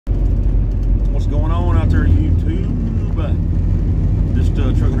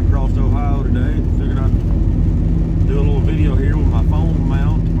trucking across Ohio today. Figured I'd do a little video here with my phone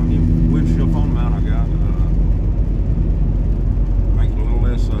mount, my new windshield phone mount I got. Make it a little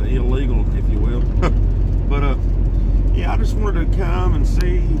less illegal, if you will. But yeah, I just wanted to come and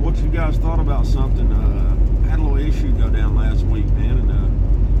see what you guys thought about something. I had a little issue go down last week, man, and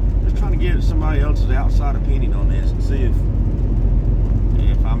just trying to get somebody else's outside opinion on this and see if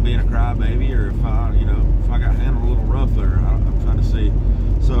I'm being a crybaby or if I, if I got handled a little rough there. I'm trying to see.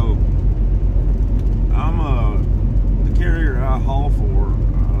 So I'm the carrier I haul for.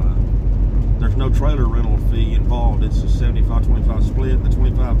 There's no trailer rental fee involved. It's a 75-25 split. And the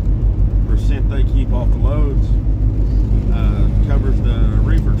 25% they keep off the loads covers the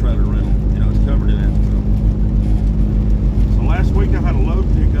reefer trailer rental. It's covered in it. So last week I had a load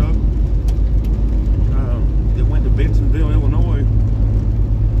pickup that went to Bensenville, Illinois.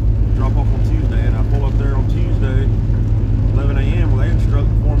 Drop off on Tuesday, and I pull up there on Tuesday, 11 a.m. Well, they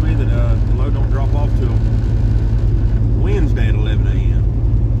instructed for me that the load don't drop off till Wednesday at 11 a.m.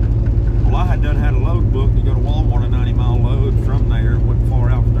 Well, I had had a load booked to go to Walmart, a 90-mile load from there. Wasn't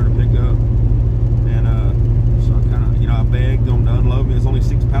far out from there to pick up, and so I kind of, I begged them to unload me. It's only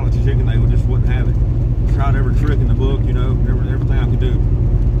 6 pallets of chicken. They just wouldn't have it. Tried every trick in the book, everything I could do.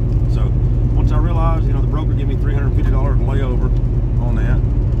 So once I realized, the broker gave me $350 layover on that.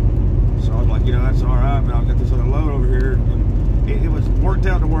 So I was like, that's all right, but I've got this other load over here. And it was worked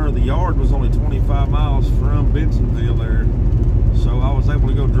out to where the yard was only 25 miles from Bensenville there. So I was able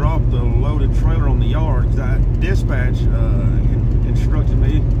to go drop the loaded trailer on the yard because dispatch instructed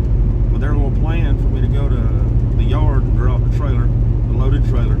me with their little plan for me to go to the yard and drop the trailer, the loaded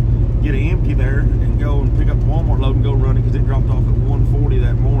trailer, get it empty there and go and pick up the Walmart load and go run it because it dropped off at 1:40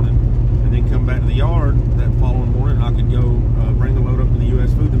 that morning. And then come back to the yard that following morning and I could go bring the load up to the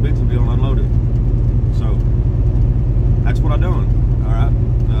U.S. Food in Bensenville and unload it. So that's what I done. All right,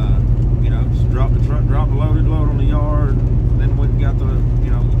 just dropped the truck, dropped the loaded load on the yard, then went and got the,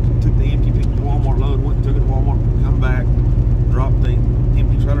 took the empty, picked the Walmart load, went and took it to Walmart, come back, dropped the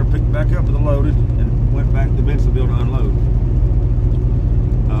empty trailer, picked it back up with the loaded, and went back to Bensenville to unload.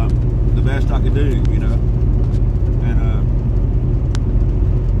 The best I could do, and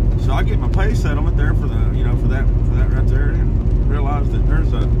so I get my pay settlement there for the, for that right there, and realized that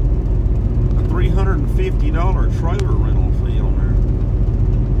there's a $350 trailer rental fee on there.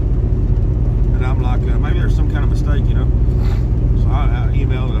 And I'm like, maybe there's some kind of mistake, So I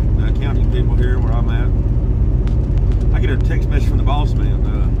emailed the accounting people here where I'm at. I get a text message from the boss man.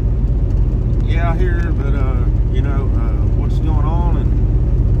 Yeah, I hear, but what's going on? And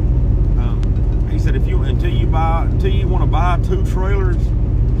he said, until you want to buy 2 trailers,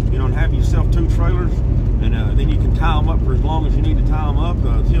 and have yourself 2 trailers, and then you can tie them up for as long as you need to tie them up.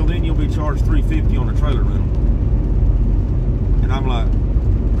 Till then, you'll be charged $350 on a trailer rental. And I'm like,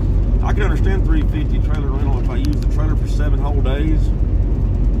 I can understand $350 trailer rental if I use the trailer for 7 whole days,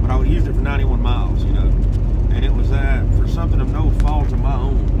 but I would use it for 91 miles, And it was that for something of no fault of my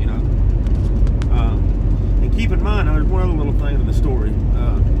own, And keep in mind, there's one other little thing to the story.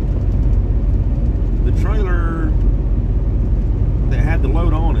 The trailer that had the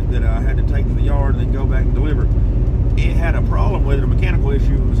load on it that I had to take to the yard and then go back and deliver, it had a problem with it, a mechanical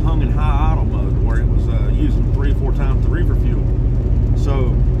issue. It was hung in high idle mode where it was using 3 or 4 times the reefer fuel.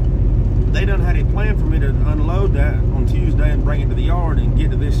 So they done had a plan for me to unload that on Tuesday and bring it to the yard and get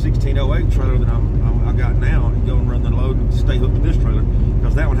to this 1608 trailer that I got now and go and run the load and stay hooked with this trailer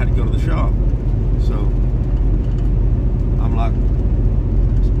because that one had to go to the shop. So I'm like,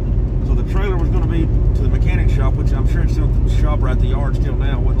 so the trailer was going to be to the mechanic shop, which I'm sure it's still the shop right at the yard still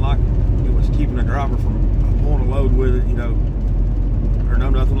now. It wasn't like it was keeping the driver from pulling a load with it, or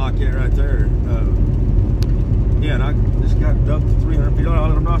nothing like that right there. Yeah, and I just got ducked $350. I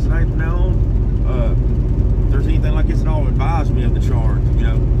let them know. I said, hey, from now on, if there's anything like this at all, advise me of the charge.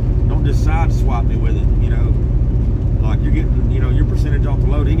 Don't just side swipe me with it. Like you're getting, your percentage off the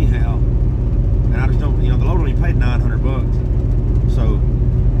load anyhow. And I just don't, the load only paid $900. So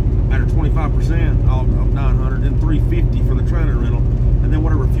after 25% off of 900, then $350 for the trailer rental, and then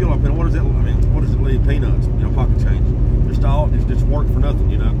whatever fuel I pay. What does that? What does it leave? Peanuts, pocket change. Just work for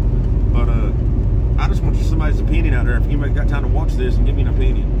nothing, But I just want somebody's opinion out there. If anybody got time to watch this and give me an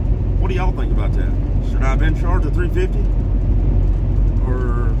opinion, what do y'all think about that? Should I have been charged at $350,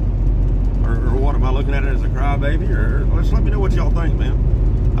 or what? Am I looking at it as a crybaby? Or just let me know what y'all think,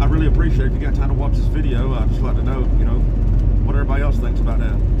 man. I really appreciate it. If you got time to watch this video, I'd just like to know, what everybody else thinks about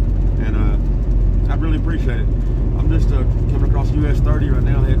that. And I really appreciate it. I'm just coming across US 30 right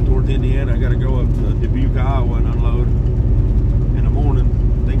now, heading towards Indiana. I got to go up to Dubuque, Iowa, and unload in the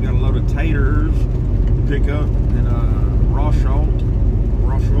morning. They got a load of taters to pick up in Rosshaw.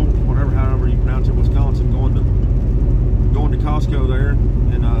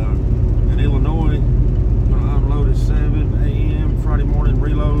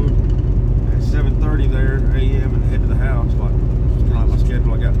 a.m. and head to the house. Like, it's kind of like my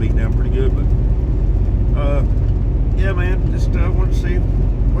schedule. I got beat down pretty good, but yeah, man, just wanted to see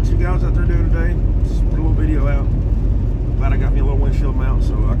what you guys out there doing today. Just put a little video out. Glad I got me a little windshield mount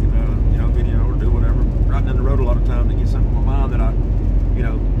so I can, you know, video or do whatever. Riding down the road a lot of times to get something on my mind that I, you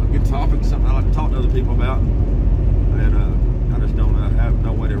know, a good topic, something I like to talk to other people about. And I just don't have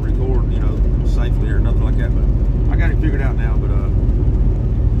no way to record, you know, safely or nothing like that. But I got it figured out now. But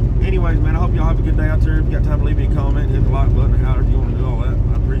anyways, man, I hope y'all have a good day out there. If you got time to leave me a comment, hit the like button, or however you want to do all that.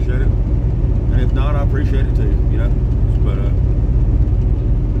 I appreciate it. And if not, I appreciate it too, you know. But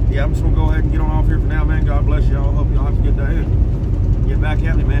yeah, I'm just gonna go ahead and get on off here for now, man. God bless y'all. Hope y'all have a good day and get back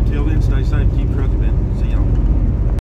at me, man. Till then, stay safe.